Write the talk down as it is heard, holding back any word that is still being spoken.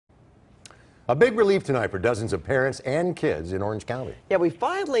A big relief tonight for dozens of parents and kids in Orange County. Yeah, we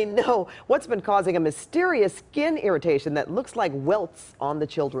finally know what's been causing a mysterious skin irritation that looks like welts on the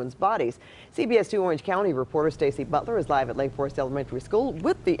children's bodies. CBS 2 Orange County reporter Stacey Butler is live at Lake Forest Elementary School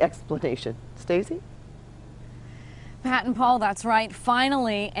with the explanation. Stacey? Pat and Paul, that's right.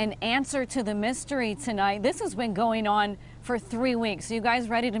 Finally, an answer to the mystery tonight. This has been going on for 3 weeks. You guys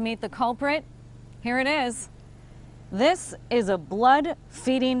ready to meet the culprit? Here it is. This is a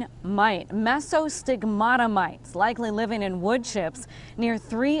blood-feeding mite, Mesostigmata mites, likely living in wood chips near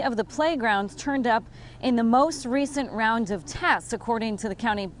 3 of the playgrounds turned up in the most recent round of tests, according to the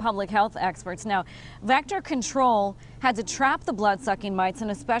county public health experts. Now, vector control had to trap the blood-sucking mites in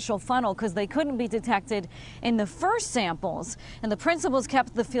a special funnel because they couldn't be detected in the first samples. And the principals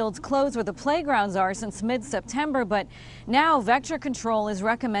kept the fields closed where the playgrounds are since mid-September, but now vector control is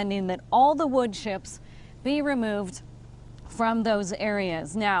recommending that all the wood chips be removed from those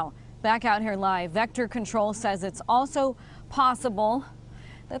areas. Now, back out here live, vector control says it's also possible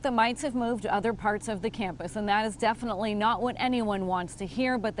that the mites have moved to other parts of the campus, and that is definitely not what anyone wants to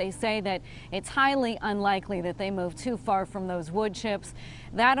hear, but they say that it's highly unlikely that they move too far from those wood chips.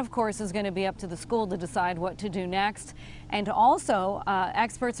 That, of course, is going to be up to the school to decide what to do next. And also,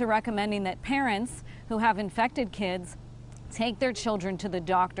 experts are recommending that parents who have infected kids take their children to the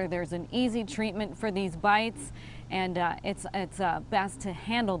doctor. There's an easy treatment for these bites, and it's best to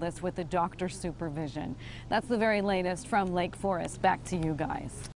handle this with the doctor's supervision. That's the very latest from Lake Forest. Back to you guys.